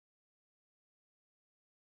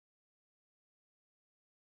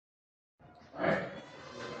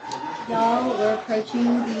Y'all, we're approaching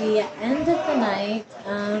the end of the night.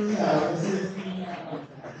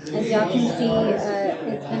 As y'all can see,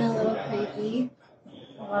 it's been a little crazy.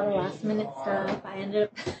 A lot of last minute stuff. I ended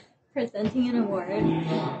up presenting an award,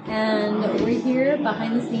 and we're here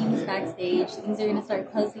behind the scenes backstage. Things are gonna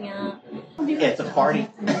start closing out. It's a party.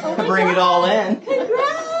 Oh Bring it all in.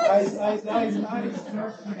 Congrats! Eyes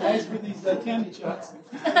for these candy shots.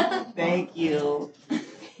 Thank you.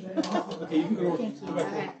 Okay, you can go. Thank you. All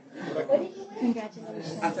right. What did you win?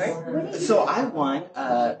 Congratulations. I'm sorry? What did you So I won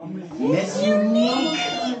Miss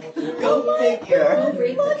Unique. Go figure.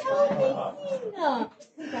 Look how amazing!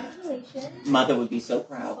 Congratulations. Mother would be so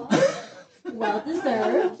proud. Well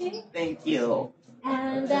deserved. Thank you.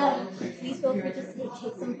 And please feel free to take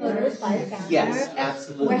some photos by the camera. Yes,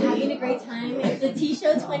 absolutely. We're having a great time. It's the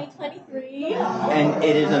T-Show 2023. And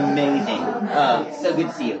it is amazing. So good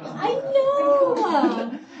to see you. I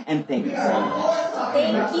know. And thank you so much.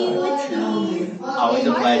 Thank you, T. Always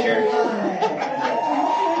a pleasure. Oh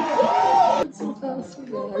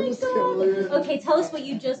my God. Okay, tell us what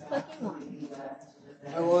you just fucking won.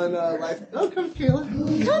 I won a life. Oh, come, Kayla.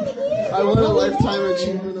 Come here. I won a Lifetime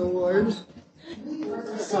Achievement Award.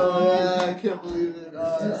 So yeah, I can't believe it.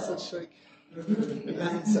 It's such like it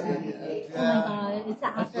hasn't said it yet. Oh my God, it's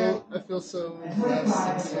after. I feel so blessed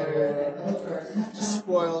and so just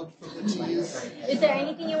spoiled from the tease. Is there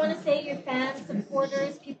anything you want to say to your fans,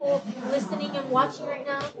 supporters, people listening and watching right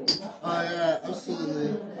now? Yeah,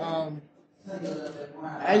 absolutely.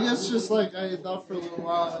 I guess just like I thought for a little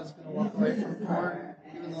while I was gonna walk away from porn,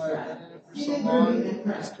 even though I've been in it for so long.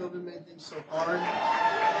 Just COVID made things so hard.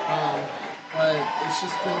 But it's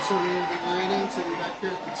just been so reinvigorating to be back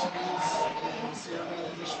here at the tees in the ceremony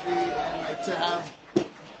industry and like to have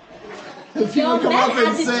people come up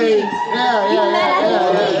and say, yeah.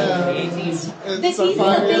 This is a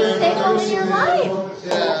big staple in your life.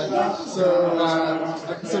 Yeah, so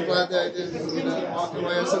I'm so glad that I didn't walk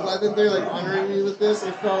away. I'm so glad that they're like honoring me with this.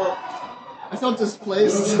 I felt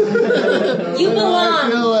displaced. You belong. I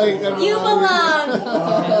feel like you belong.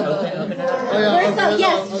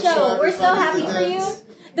 We're so happy for you.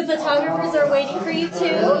 The photographers are waiting for you too.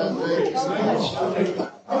 Thank you so much.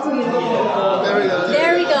 That's beautiful.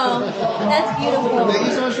 There we go. That's beautiful. Thank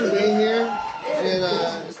you so much for being here. And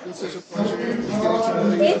it's been such a pleasure.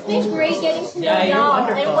 It's been great getting to know y'all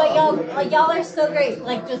and what y'all are so great,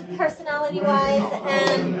 like just personality-wise.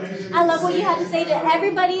 And I love what you had to say to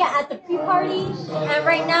everybody at the pre-party. And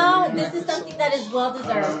right now, this is something that is well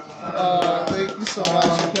deserved. Thank you so much.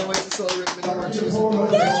 I can't wait to celebrate many more cheers.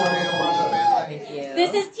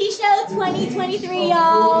 This is T-Show 2023,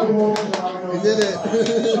 y'all. We did it.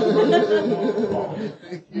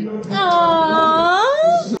 Thank you. Aww.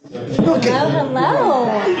 Okay. Hello.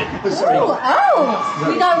 Oh,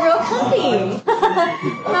 we got real comfy.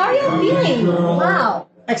 How are you feeling? Wow.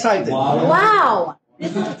 Excited. Wow.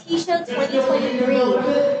 This is T-Show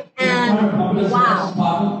 2023. And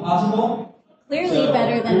wow. Clearly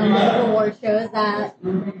better than a lot of award shows that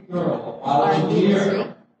are in the industry.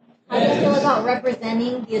 How do you feel about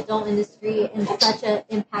representing the adult industry in such an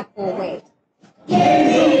impactful way?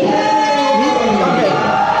 Okay,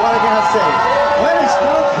 what I gotta say? When I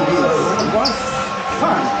started this, it was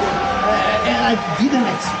fun. And I didn't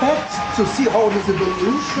expect to see all this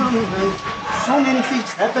evolution and so many things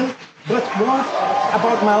happen. But what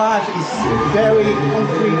about my life is very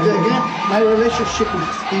concrete. Again, my relationship with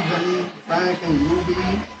Steven, Frank, and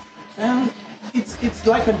Louie, and it's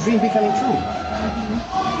like a dream becoming true.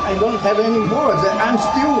 I don't have any words. I'm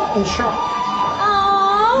still in shock.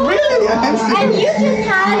 Aww. Really? And you just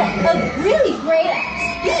had a really great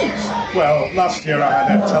speech. Well, last year I had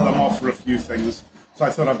to tell them off for a few things, so I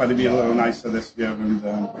thought I'd better be a little nicer this year and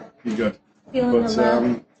be good. Feeling the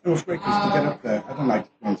love. It was great just to get up there. I don't like to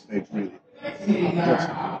go on stage really. But I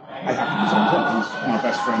have to say, he's my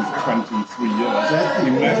best friend for 23 years. We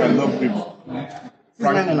met, I loved him.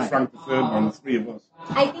 Frank the third one, the three of us.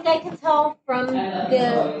 I think I can tell from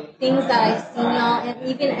the things that I've seen y'all and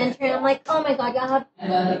even entering, I'm like, oh my God, y'all have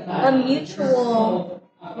a mutual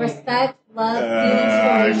respect, love, feelings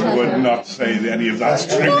for each other. I would not say any of that's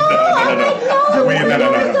true. No.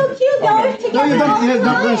 You're so cute. Y'all are together You all the don't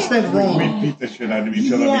time. understand wrong. We beat the shit out of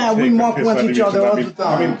each other. Yeah, we mock each other all the time.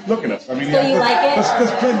 I mean, look at us. I mean, So you like it?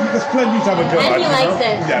 There's plenty to have a good And he life, likes you know?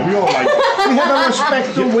 it. Yeah, we all like it. We have a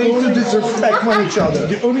respectful way to disrespect one each other.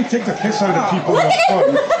 You only take the piss out of people who are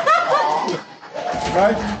fun.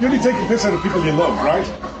 Right? You only take the piss out of people you love, right?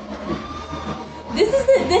 This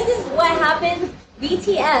is what happened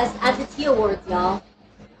BTS at the T Awards, y'all.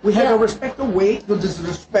 We have a respectful way to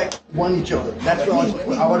disrespect one each other. That's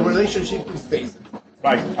what our relationship is based.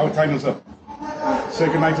 Right, our time is up. Say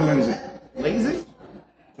goodnight to Lindsey. Lazy?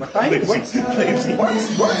 What time? Lazy. What?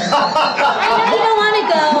 Lazy. What? I know you don't want to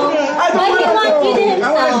go, but he wants you to I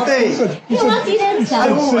want himself. to stay. He wants you to I himself.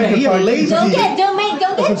 don't want to hear lazy. Don't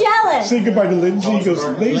get jealous. Say goodbye to Lindsey. He goes,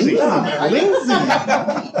 Lazy. Lindsey.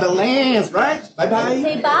 The Lance, right? Bye-bye.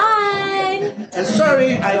 Say bye. And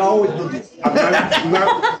sorry, I always do this.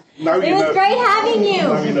 Now It you was know. great having you.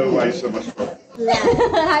 Now you know why he's so much fun.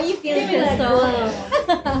 How you feeling,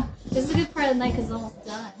 Kristel? This is a good part of the night because it's almost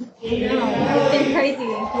done. No, it's been crazy.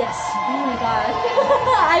 Yes. Oh my gosh.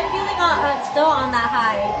 I'm feeling still on that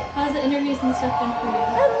high. How's the interviews and stuff been for you?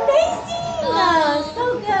 Amazing! So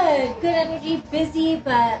good. Good energy, busy,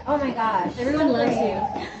 but oh my gosh. Everyone loves you.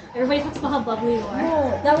 Everybody talks about how bubbly you are.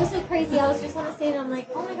 No, that was so crazy. I was just on the stage and I'm like,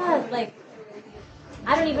 oh my god, like,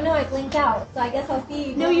 I don't even know. I blinked out, so I guess I'll see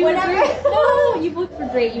you. No, you were whenever. great. No, you both were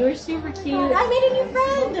great. You were super cute. I made a new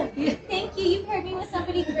friend. Thank you. You paired me with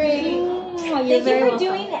somebody great. Thank you for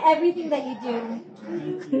doing everything that you do.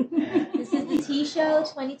 This is the T Show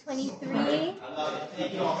 2023.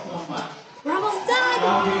 We're almost done.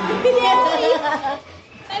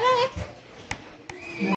 Bye bye.